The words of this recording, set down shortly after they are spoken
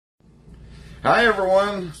Hi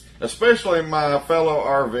everyone, especially my fellow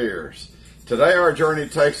RVers. Today our journey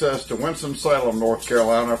takes us to Winston Salem, North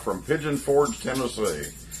Carolina from Pigeon Forge,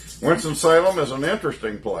 Tennessee. Winston Salem is an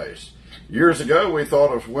interesting place. Years ago we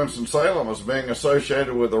thought of Winston Salem as being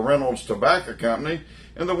associated with the Reynolds Tobacco Company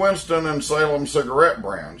and the Winston and Salem cigarette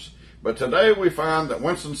brands. But today we find that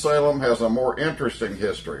Winston Salem has a more interesting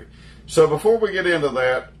history. So before we get into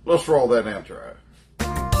that, let's roll that intro.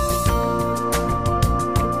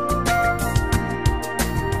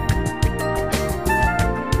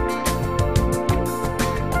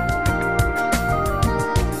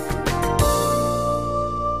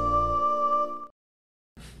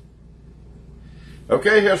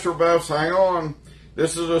 Okay, history buffs, hang on.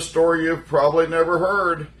 This is a story you've probably never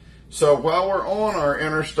heard. So while we're on our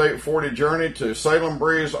Interstate 40 journey to Salem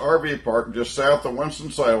Breeze RV Park just south of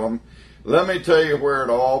Winston-Salem, let me tell you where it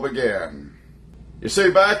all began. You see,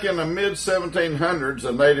 back in the mid-1700s,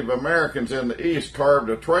 the Native Americans in the East carved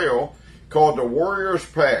a trail called the Warrior's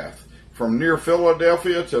Path from near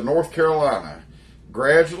Philadelphia to North Carolina.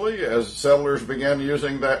 Gradually, as settlers began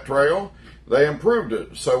using that trail, they improved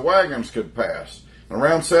it so wagons could pass.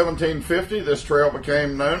 Around 1750, this trail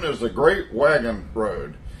became known as the Great Wagon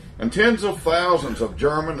Road, and tens of thousands of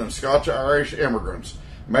German and Scotch-Irish immigrants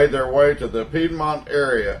made their way to the Piedmont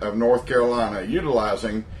area of North Carolina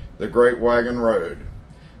utilizing the Great Wagon Road.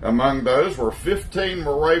 Among those were 15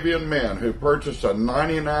 Moravian men who purchased a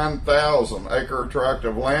 99,000-acre tract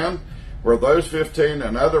of land where those 15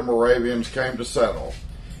 and other Moravians came to settle.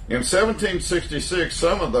 In 1766,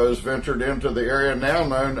 some of those ventured into the area now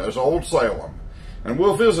known as Old Salem, and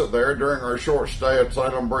we'll visit there during our short stay at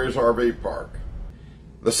Salem Breeze RV Park.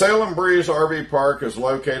 The Salem Breeze RV Park is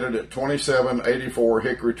located at 2784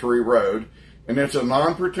 Hickory Tree Road, and it's a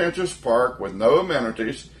non-pretentious park with no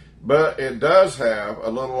amenities, but it does have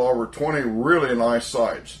a little over 20 really nice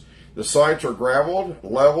sites. The sites are graveled,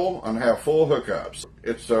 level, and have full hookups.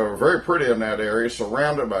 It's very pretty in that area,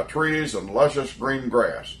 surrounded by trees and luscious green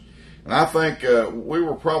grass. And I think we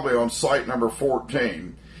were probably on site number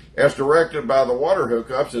 14. As directed by the water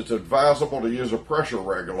hookups, it's advisable to use a pressure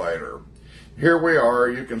regulator. Here we are,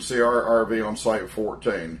 you can see our RV on site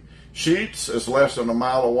 14. Sheetz is less than a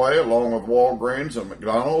mile away, along with Walgreens and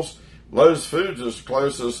McDonald's. Lowe's Foods is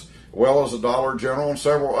close as well as a Dollar General and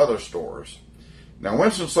several other stores. Now,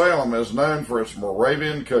 Winston-Salem is known for its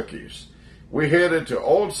Moravian cookies. We headed to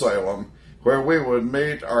Old Salem, where we would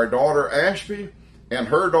meet our daughter Ashby and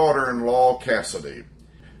her daughter-in-law Cassidy.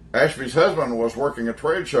 Ashby's husband was working a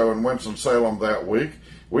trade show in Winston-Salem that week.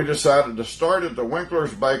 We decided to start at the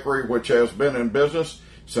Winkler's Bakery, which has been in business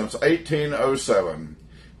since 1807.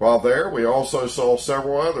 While there, we also saw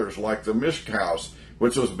several others, like the Mishk House,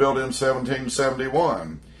 which was built in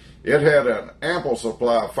 1771. It had an ample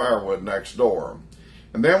supply of firewood next door.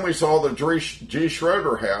 And then we saw the G.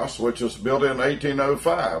 Schroeder House, which was built in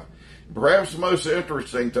 1805. Perhaps most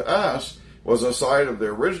interesting to us was the site of the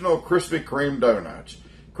original Krispy Kreme donuts.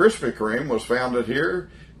 Krispy Kreme was founded here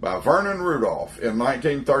by Vernon Rudolph in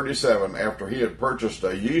 1937 after he had purchased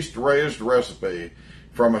a yeast-raised recipe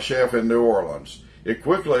from a chef in New Orleans. It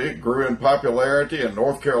quickly grew in popularity in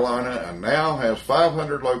North Carolina and now has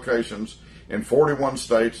 500 locations in 41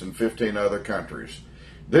 states and 15 other countries.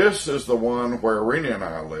 This is the one where Renee and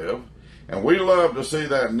I live, and we love to see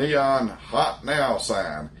that neon "Hot Now"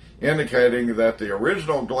 sign indicating that the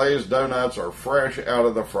original glazed donuts are fresh out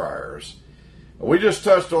of the fryers. We just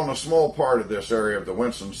touched on a small part of this area of the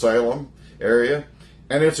Winston-Salem area,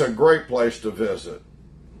 and it's a great place to visit.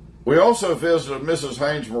 We also visited Mrs.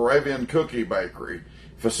 Haynes' Moravian Cookie Bakery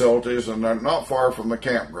facilities, and they're not far from the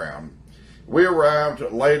campground. We arrived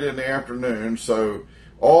late in the afternoon, so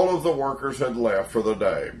all of the workers had left for the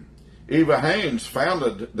day. Eva Haynes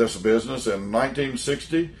founded this business in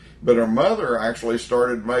 1960, but her mother actually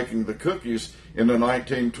started making the cookies in the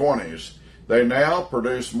 1920s. They now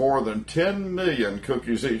produce more than 10 million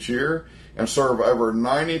cookies each year and serve over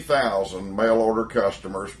 90,000 mail-order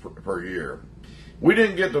customers per year. We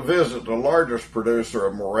didn't get to visit the largest producer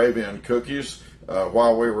of Moravian cookies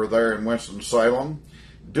while we were there in Winston-Salem.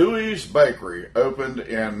 Dewey's Bakery opened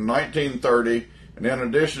in 1930, and in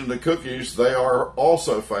addition to cookies, they are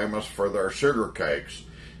also famous for their sugar cakes.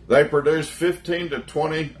 They produce 15 to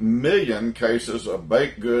 20 million cases of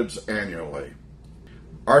baked goods annually.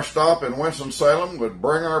 Our stop in Winston-Salem would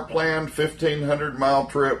bring our planned 1,500-mile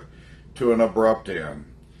trip to an abrupt end.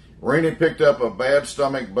 Renee picked up a bad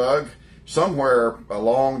stomach bug somewhere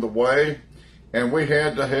along the way, and we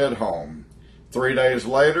had to head home. 3 days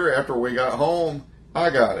later, after we got home,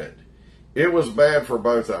 I got it. It was bad for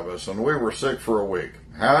both of us, and we were sick for a week.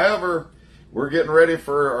 However, we're getting ready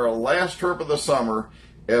for our last trip of the summer,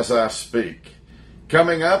 as I speak.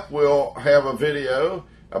 Coming up, we'll have a video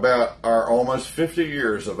about our almost 50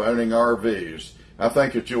 years of owning RVs. I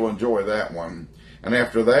think that you'll enjoy that one. And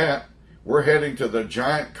after that, we're heading to the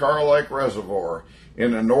giant Carl Lake Reservoir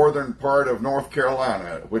in the northern part of North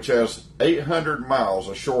Carolina, which has 800 miles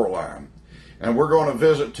of shoreline. And we're going to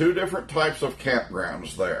visit 2 different types of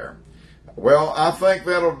campgrounds there. Well, I think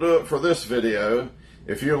that'll do it for this video.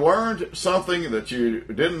 If you learned something that you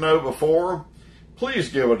didn't know before, please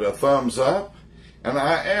give it a thumbs up. And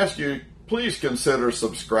I ask you, please consider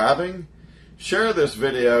subscribing. Share this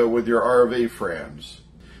video with your RV friends.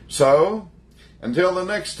 So, until the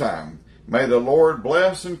next time, may the Lord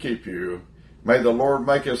bless and keep you. May the Lord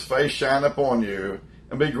make his face shine upon you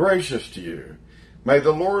and be gracious to you. May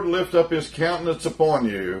the Lord lift up his countenance upon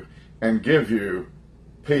you and give you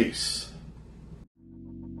peace.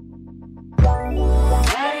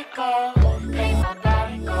 Let it go, make my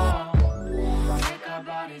body go. Take our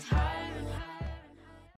bodies higher and higher.